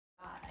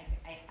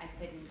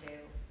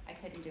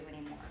couldn't do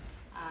anymore.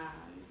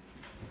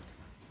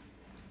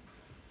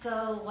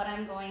 So what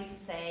I'm going to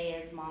say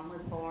is Mom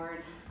was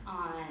born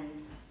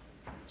on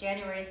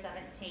January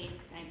 17th,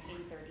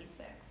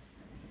 1936.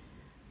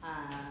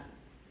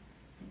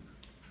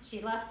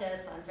 She left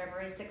us on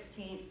February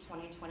 16th,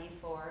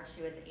 2024.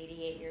 She was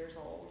 88 years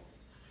old.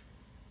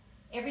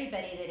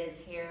 Everybody that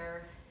is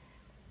here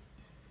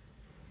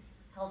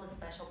held a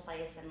special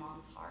place in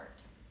Mom's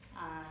heart.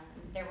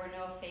 There were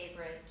no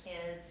favorite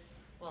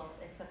kids, well,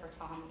 except for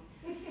Tommy.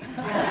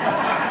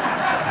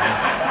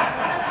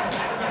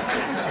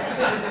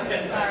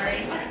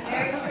 Sorry.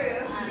 Very true.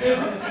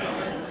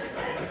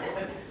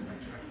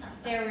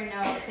 There were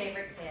no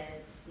favorite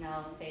kids,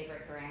 no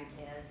favorite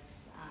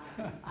grandkids.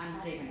 I'm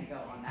not even going to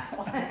go on that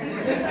one.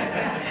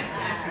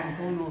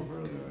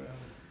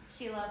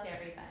 She loved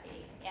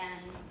everybody.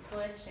 And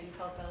Butch and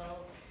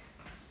Coco,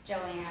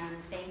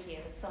 Joanne, thank you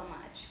so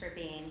much for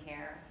being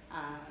here.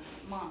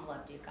 Mom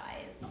loved you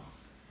guys.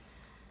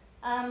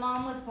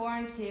 Mom was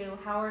born to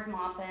Howard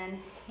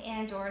Maupin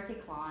and Dorothy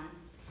Klon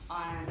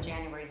on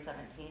January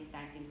 17th,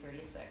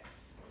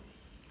 1936.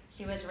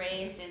 She was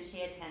raised and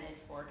she attended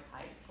Forks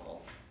High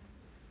School.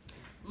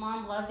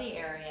 Mom loved the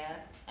area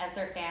as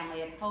their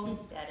family had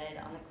homesteaded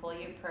on the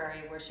Quillayute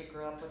Prairie where she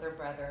grew up with her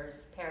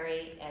brothers,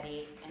 Perry,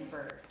 Eddie, and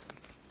Bert.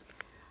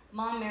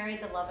 Mom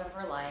married the love of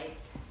her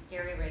life,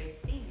 Gary Reyes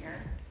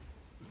Sr,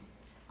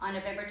 on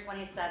November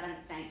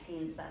 27th,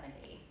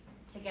 1970.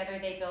 Together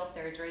they built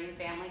their dream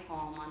family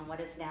home on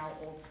what is now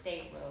Old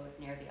State Road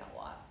near the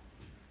Elwha.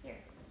 Here.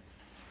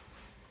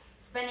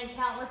 Spending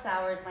countless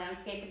hours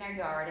landscaping their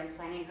yard and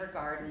planting her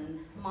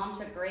garden, Mom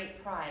took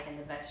great pride in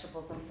the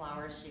vegetables and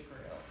flowers she grew.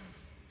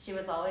 She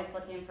was always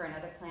looking for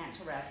another plant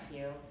to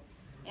rescue,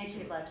 and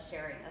she loved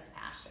sharing this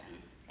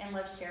passion and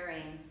loved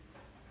sharing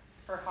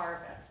her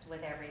harvest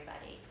with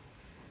everybody.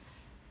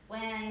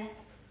 When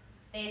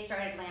they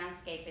started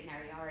landscaping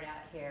their yard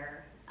out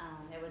here,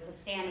 it was a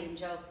standing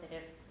joke that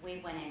if we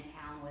went in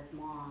town with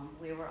Mom,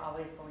 we were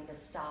always going to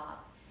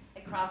stop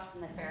across from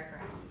the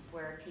fairgrounds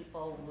where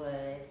people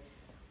would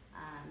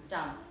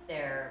dump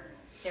their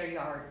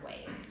yard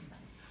waste.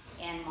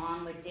 And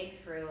Mom would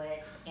dig through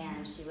it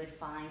and she would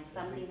find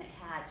something that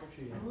had just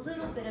a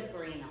little bit of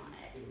green on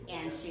it.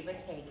 And she would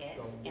take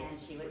it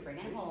and she would bring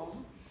it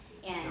home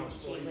and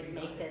she would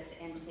make this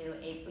into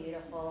a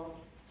beautiful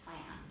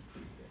plant.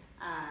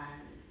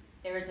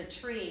 There was a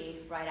tree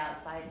right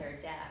outside their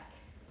deck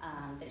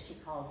that she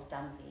calls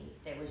Dumpy.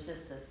 That was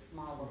just this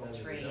small little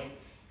tree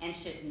and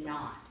should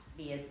not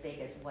be as big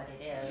as what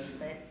it is,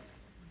 but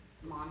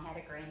Mom had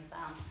a green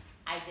thumb.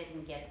 I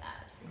didn't get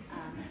that.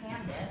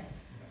 Pam did.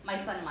 My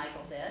son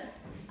Michael did.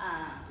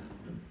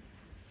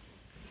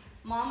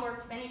 Mom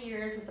worked many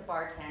years as a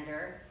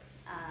bartender.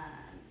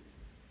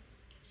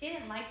 She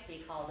didn't like to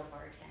be called a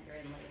bartender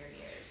in later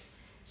years.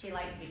 She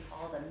liked to be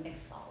called a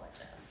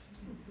mixologist.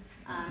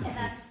 And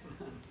that's,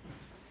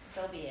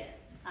 so be it.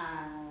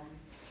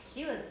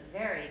 She was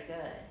very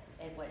good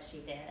at what she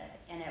did.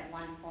 And at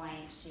one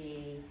point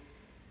she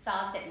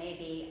thought that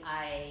maybe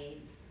I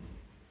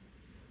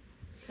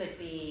could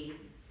be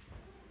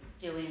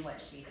doing what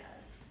she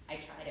does. I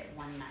tried it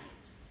one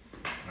night.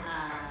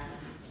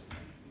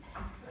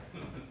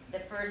 The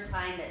first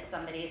time that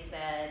somebody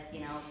said,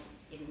 you know,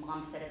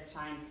 Mom said it's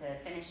time to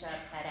finish up,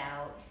 head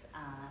out,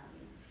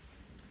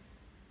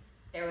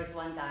 there was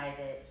one guy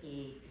that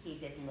he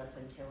didn't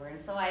listen to her. And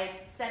so I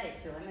said it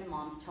to him in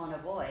Mom's tone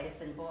of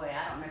voice, and boy,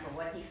 I don't remember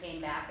what he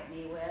came back at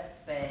me with,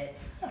 but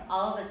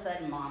all of a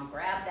sudden Mom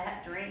grabbed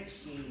that drink,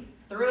 she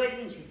threw it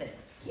in, and she said,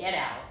 "Get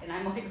out." And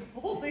I'm like,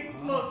 holy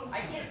smokes, I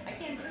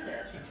can't do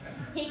this.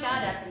 He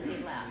got up and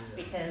he left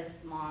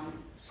because Mom,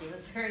 she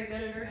was very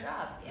good at her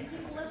job and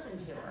people listened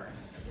to her.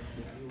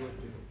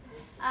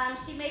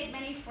 She made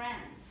many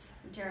friends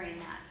during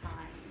that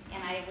time,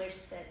 and I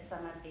wish that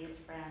some of these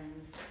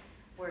friends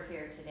were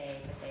here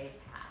today, but they've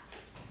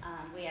passed.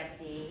 We have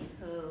Dee,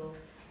 who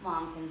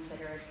Mom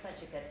considered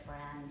such a good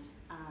friend.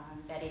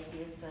 Betty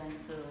Fusen,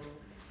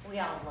 who we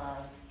all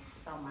loved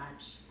so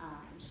much.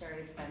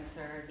 Sherry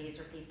Spencer, these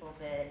are people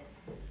that,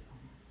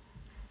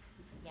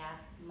 yeah,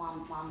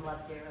 Mom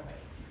loved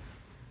dearly.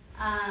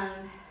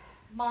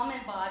 Mom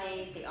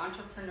embodied the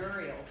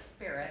entrepreneurial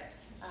spirit.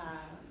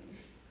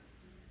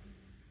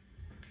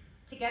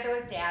 Together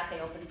with Dad, they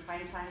opened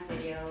Primetime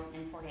Video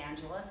in Port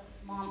Angeles.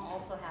 Mom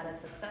also had a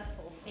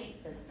successful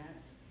bait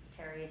business,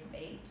 Terry's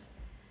Bait.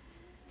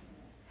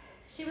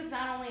 She was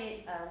not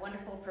only a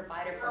wonderful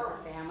provider for her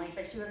family,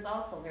 but she was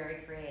also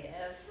very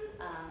creative.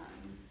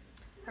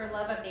 Her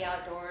love of the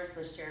outdoors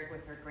was shared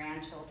with her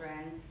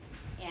grandchildren,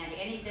 and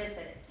any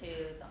visit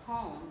to the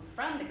home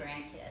from the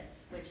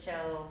grandkids would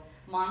show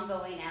Mom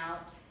going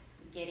out,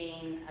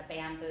 getting a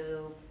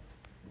bamboo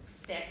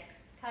stick,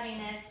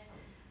 cutting it,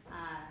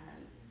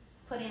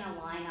 putting a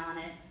line on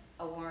it,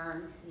 a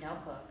worm, no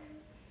hook,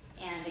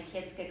 and the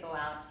kids could go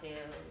out to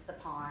the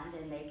pond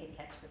and they could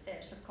catch the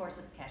fish. Of course,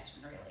 it's catch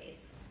and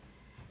release.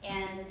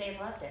 And they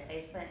loved it.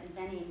 They spent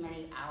many,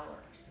 many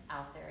hours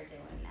out there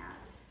doing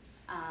that.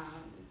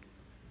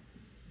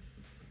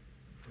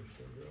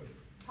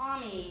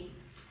 Tommy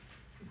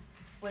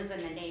was in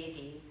the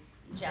Navy,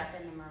 Jeff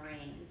in the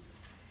Marines.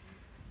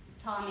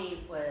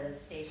 Tommy was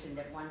stationed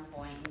at one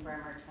point in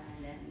Bremerton,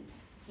 and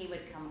he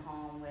would come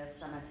home with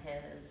some of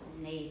his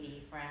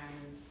Navy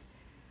friends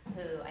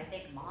who I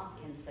think Mom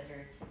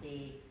considered to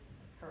be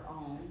her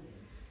own.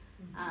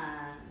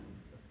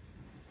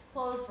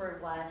 Clothes were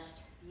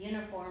washed,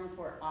 uniforms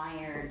were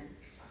ironed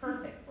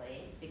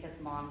perfectly because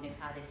Mom knew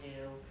how to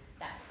do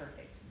that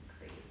perfect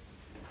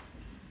crease.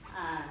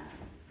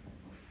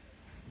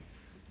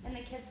 And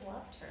the kids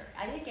loved her.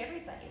 I think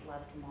everybody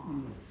loved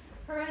Mom.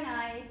 Her and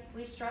I,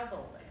 we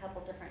struggled a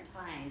couple different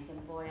times,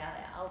 and boy,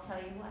 I'll tell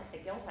you what, the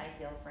guilt I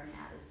feel from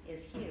that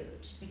is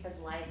huge, because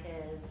life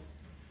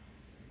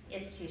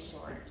is too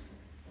short.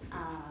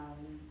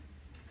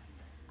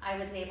 I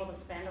was able to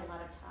spend a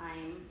lot of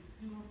time,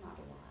 well, not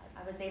a lot,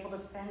 I was able to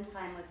spend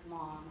time with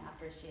Mom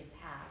after she had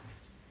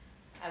passed.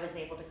 I was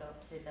able to go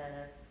to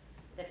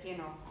the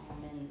funeral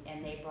home,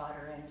 and they brought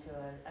her into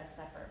a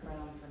separate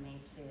room for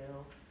me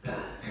to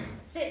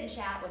sit and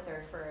chat with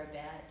her for a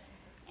bit.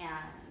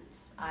 And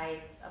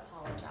I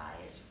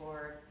apologized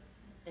for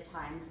the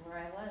times where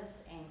I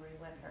was angry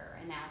with her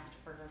and asked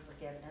for her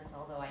forgiveness,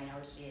 although I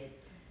know she had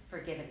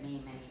forgiven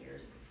me many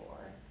years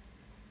before.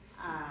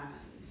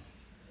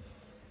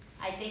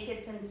 I think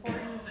it's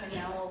important to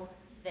know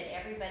that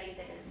everybody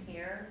that is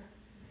here,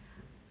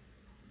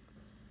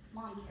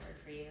 Mom cared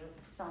for you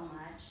so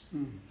much.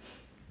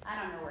 I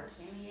don't know where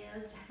Kimmy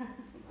is,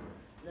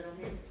 little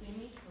Miss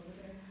Kimmy.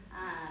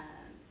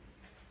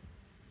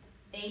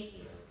 Thank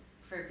you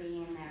for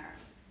being there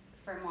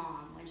for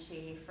Mom when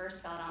she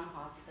first got on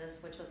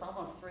hospice, which was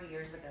almost 3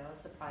 years ago,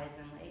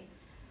 surprisingly.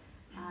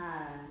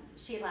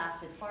 She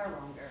lasted far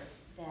longer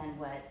than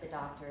what the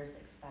doctors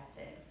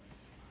expected.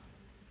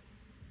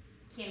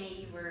 Kimmy,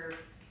 you were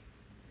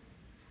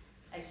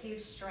a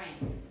huge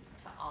strength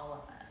to all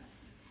of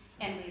us,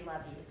 and we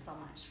love you so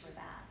much for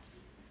that.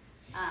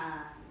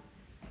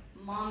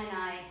 Mom and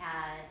I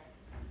had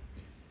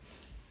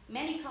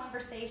many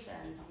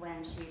conversations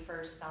when she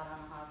first got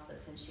on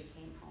hospice and she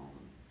came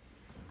home.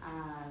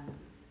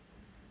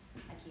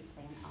 I keep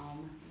saying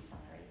home, I'm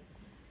sorry.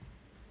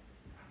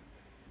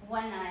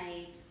 One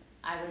night,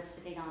 I was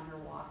sitting on her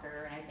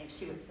walker, and I think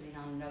she was sitting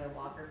on another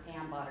walker.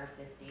 Pam bought her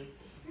 50.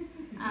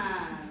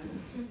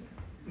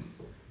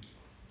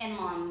 And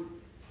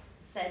Mom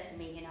said to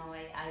me, you know,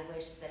 I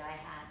wish that I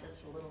had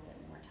just a little bit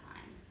more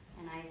time.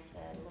 And I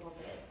said, a little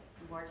bit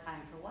more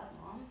time for what,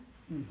 Mom?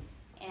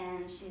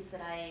 And she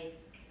said, I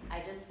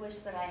just wish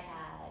that I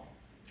had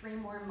 3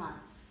 more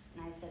months.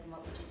 And I said,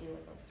 what would you do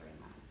with those 3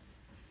 months?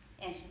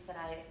 And she said,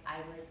 I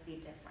would be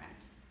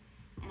different.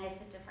 And I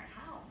said, different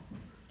how?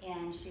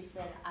 And she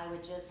said, I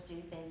would just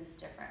do things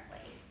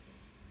differently.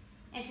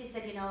 And she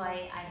said, you know,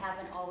 I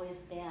haven't always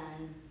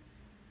been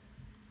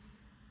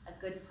a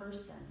good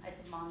person. I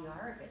said, Mom, you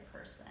are a good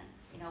person.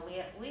 You know,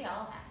 we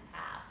all have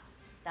past.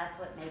 That's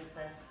what makes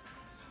us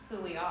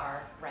who we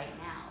are right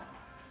now.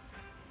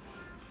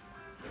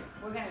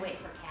 We're gonna wait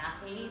for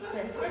Kathy to.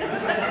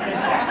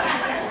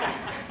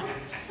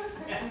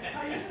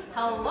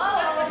 Hello.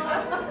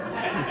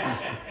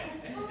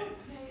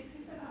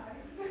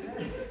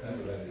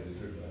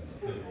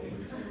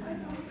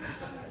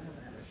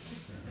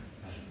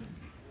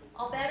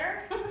 All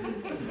better?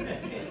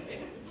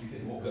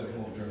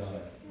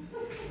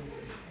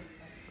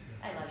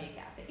 I love you,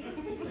 Kathy.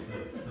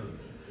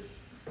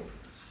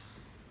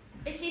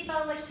 But she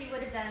felt like she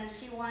would have done,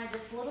 she wanted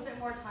just a little bit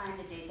more time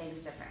to do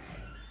things differently.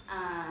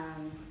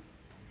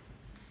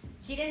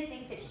 She didn't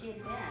think that she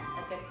had been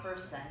a good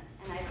person.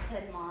 And I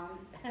said,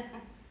 Mom,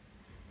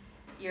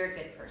 you're a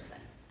good person.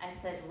 I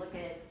said, look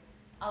at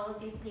all of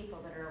these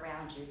people that are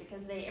around you,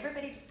 because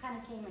everybody just kind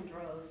of came in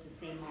droves to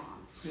see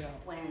Mom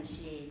when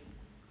she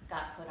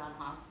got put on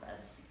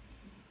hospice.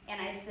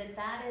 And I said,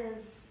 that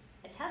is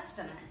a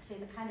testament to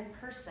the kind of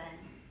person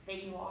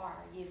that you are.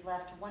 You've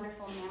left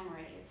wonderful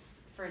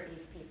memories for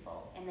these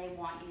people, and they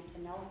want you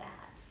to know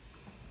that.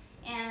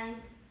 And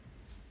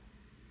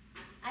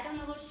I don't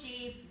know if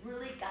she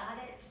really got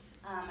it.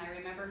 I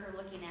remember her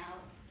looking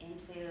out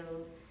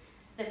into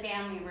the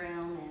family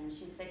room, and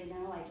she said, you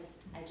know, I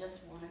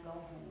just want to go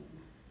home.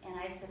 And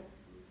I said,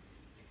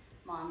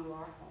 Mom, you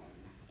are home.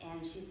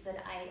 And she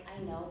said, I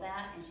know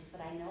that. And she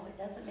said, I know it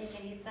doesn't make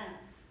any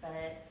sense,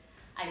 but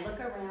I look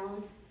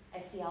around, I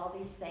see all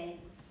these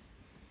things.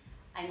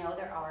 I know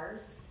they're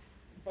ours,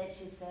 but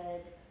she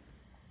said,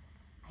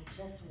 I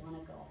just want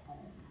to go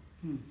home.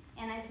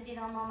 And I said, you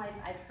know, Mom,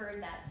 I've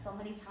heard that so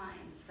many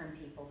times from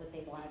people that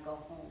they want to go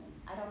home.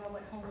 I don't know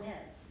what home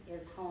is.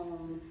 Is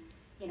home,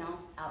 you know,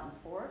 out in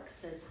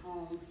Forks? Is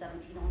home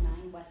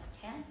 1709 West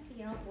 10th,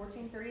 you know,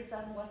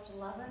 1437 West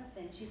 11th?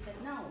 And she said,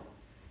 no.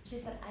 She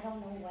said, I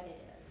don't know what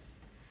it is.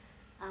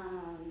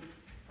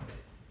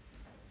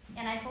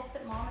 And I hope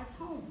that Mom is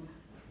home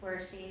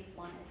where she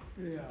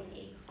wanted to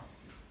be.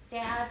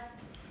 Dad,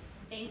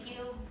 thank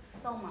you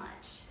so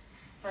much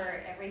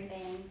for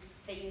everything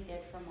that you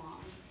did for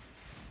Mom.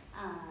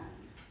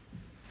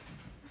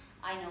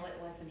 I know it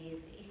wasn't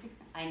easy.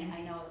 I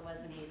know it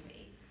wasn't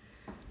easy.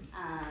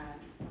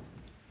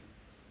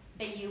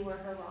 But you were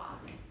her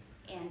rock,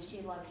 and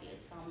she loved you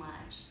so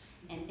much.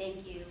 And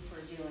thank you for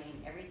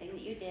doing everything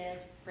that you did,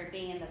 for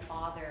being the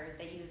father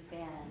that you've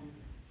been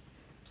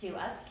to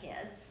us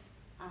kids.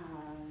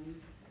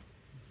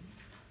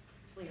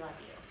 We love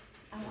you.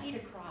 I want you to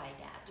cry,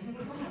 Dad. Just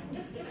cry.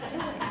 Just do it. Try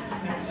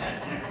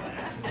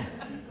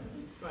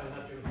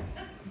not to.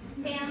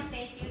 Pam,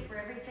 thank you for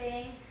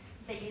everything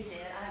that you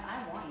did.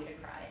 I want you to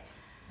cry.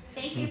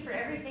 Thank you for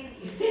everything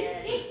that you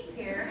did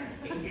here.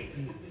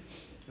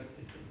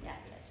 Yeah,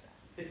 catch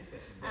that.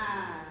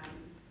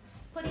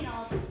 Putting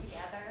all this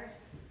together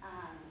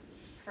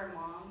for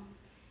Mom,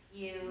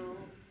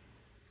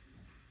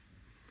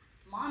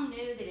 Mom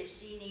knew that if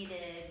she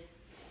needed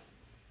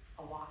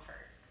a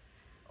walker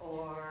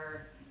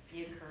or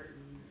new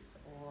curtains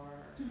or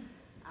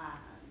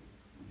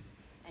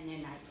a new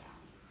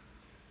nightgown,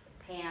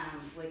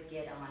 Pam would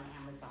get on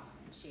Amazon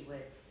and she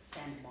would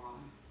send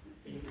Mom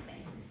these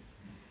things.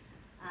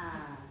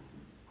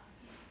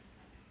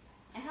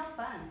 And how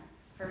fun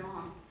for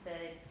Mom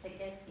to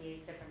get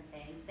these different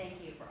things.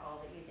 Thank you for all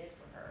that you did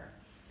for her.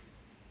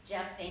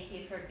 Jeff, thank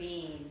you for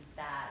being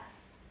that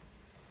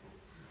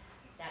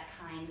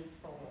kind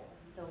soul,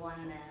 the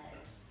one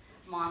that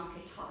Mom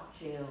could talk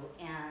to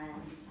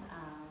and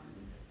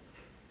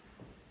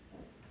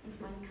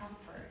find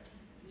comfort.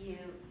 You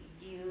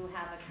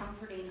have a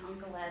comforting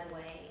Uncle Ed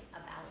way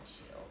about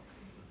you,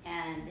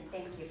 and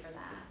thank you for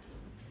that.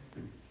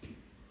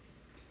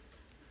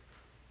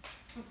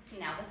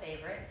 Now the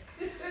favorite.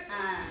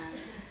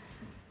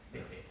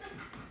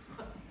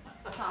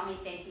 Tommy,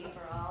 thank you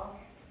for all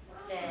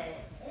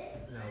that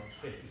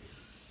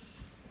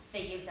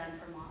you've done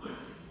for Mom.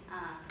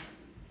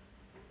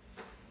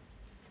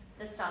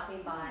 The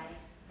stopping by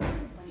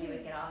when they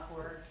would get off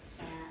work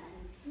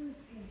and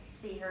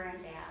see her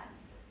and Dad.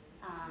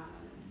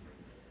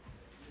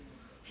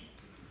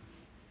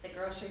 The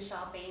grocery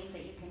shopping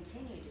that you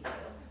continue to do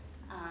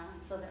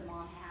so that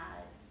Mom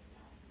had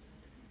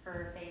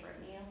her favorite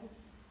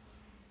meals.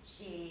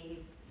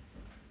 She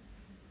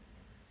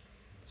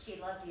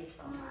loved you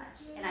so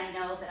much. And I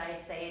know that I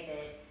say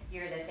that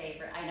you're the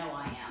favorite. I know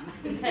I am.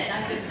 But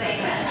I'm just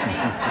saying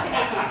that to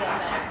make you feel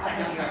better because I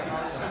know you're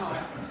emotional.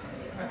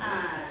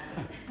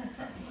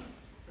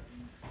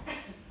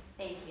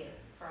 Thank you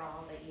for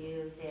all that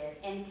you did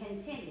and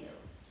continue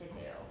to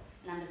do.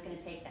 And I'm just going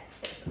to take that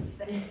kiss.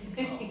 Thank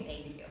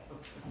you.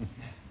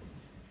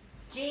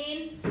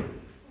 Jean,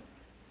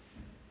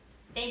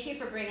 thank you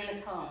for bringing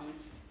the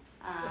cones.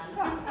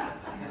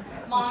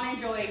 Mom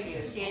enjoyed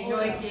you. She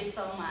enjoyed you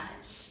so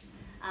much.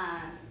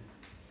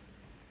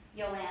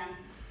 Yolande,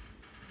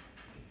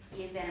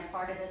 you've been a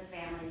part of this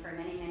family for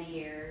many, many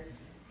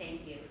years.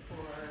 Thank you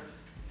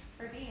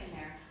for being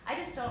there. I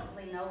just don't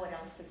really know what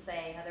else to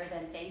say other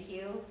than thank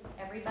you,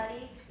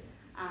 everybody.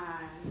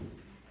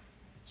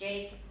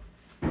 Jake,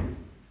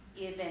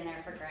 you've been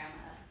there for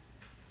Grandma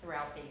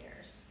throughout the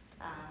years.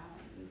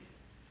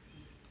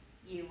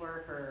 You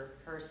were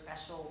her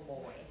special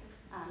boy.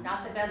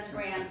 Not the best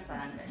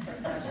grandson, but the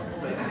special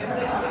boy.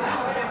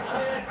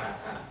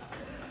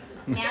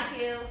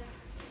 Matthew,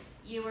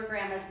 you were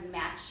Grandma's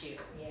Matthew.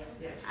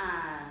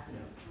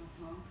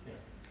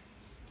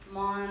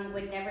 Mom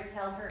would never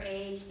tell her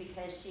age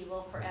because she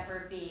will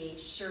forever be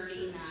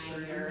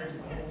 39 years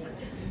old.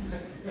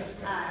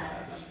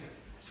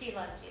 She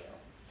loved you.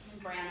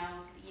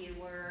 Brano, you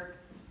were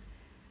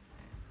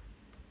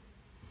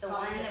the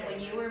one that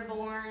when you were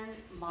born,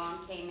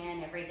 Mom came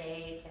in every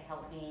day to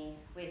help me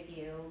with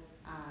you.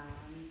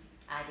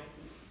 I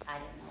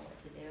didn't know what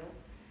to do.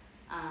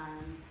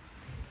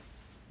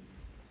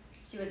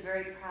 She was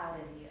very proud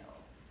of you.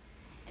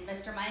 And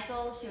Mr.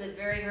 Michael, she was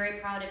very, very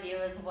proud of you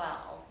as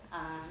well.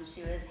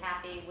 She was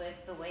happy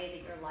with the way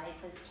that your life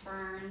has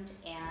turned,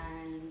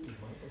 and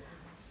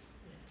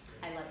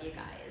I love you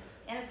guys.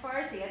 And as far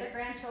as the other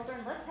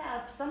grandchildren, let's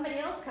have somebody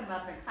else come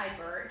up and hi,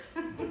 Bert.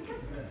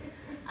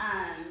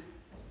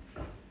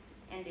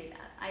 And do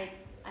that.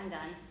 I'm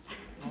done.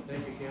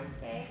 Thank you, Kim.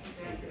 Okay.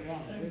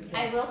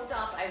 I will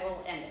stop. I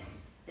will end it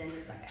in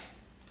just a second.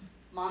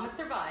 Mama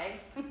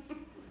survived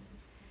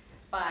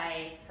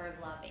by her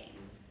loving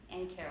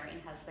and caring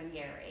husband,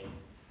 Gary.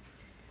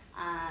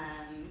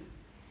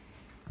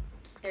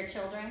 Their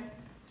children,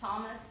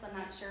 Thomas, I'm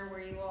not sure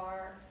where you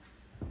are.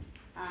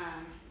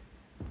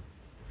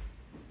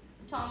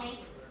 Tommy,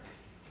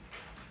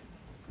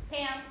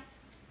 Pam,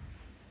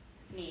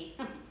 me,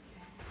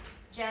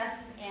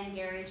 Jeff, and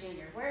Gary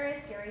Jr. Where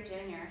is Gary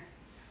Jr.?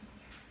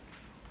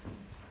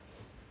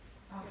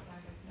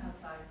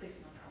 Outside,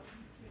 basement.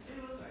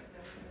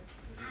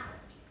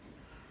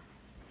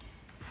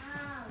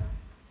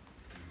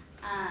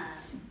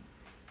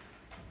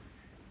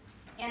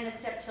 And the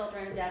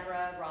stepchildren,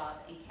 Deborah,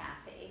 Rob, and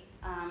Kathy.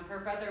 Her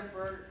brother,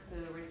 Bert,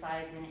 who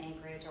resides in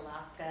Anchorage,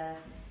 Alaska,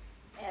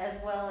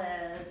 as well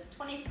as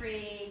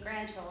 23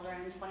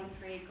 grandchildren,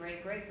 23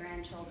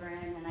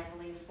 great-great-grandchildren, and I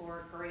believe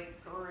 4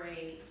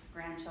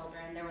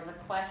 great-great-grandchildren. There was a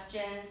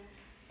question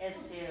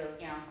as to,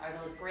 are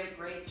those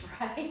great-greats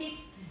right?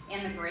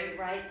 And the great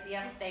rights,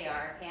 yep, they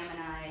are. Pam and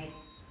I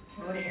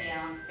wrote it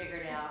down,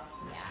 figured it out,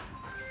 yeah.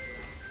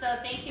 So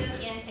thank you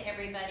again to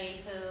everybody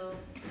who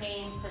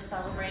came to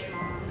celebrate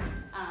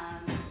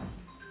Mom.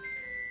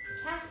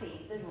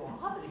 Kathy, the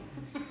Robin.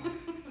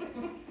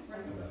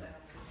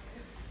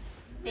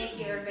 Thank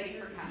you everybody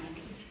for coming.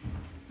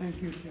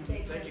 Thank you, Kim.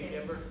 Thank you,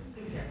 Kimber.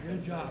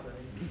 Good job.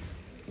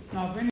 Now, if any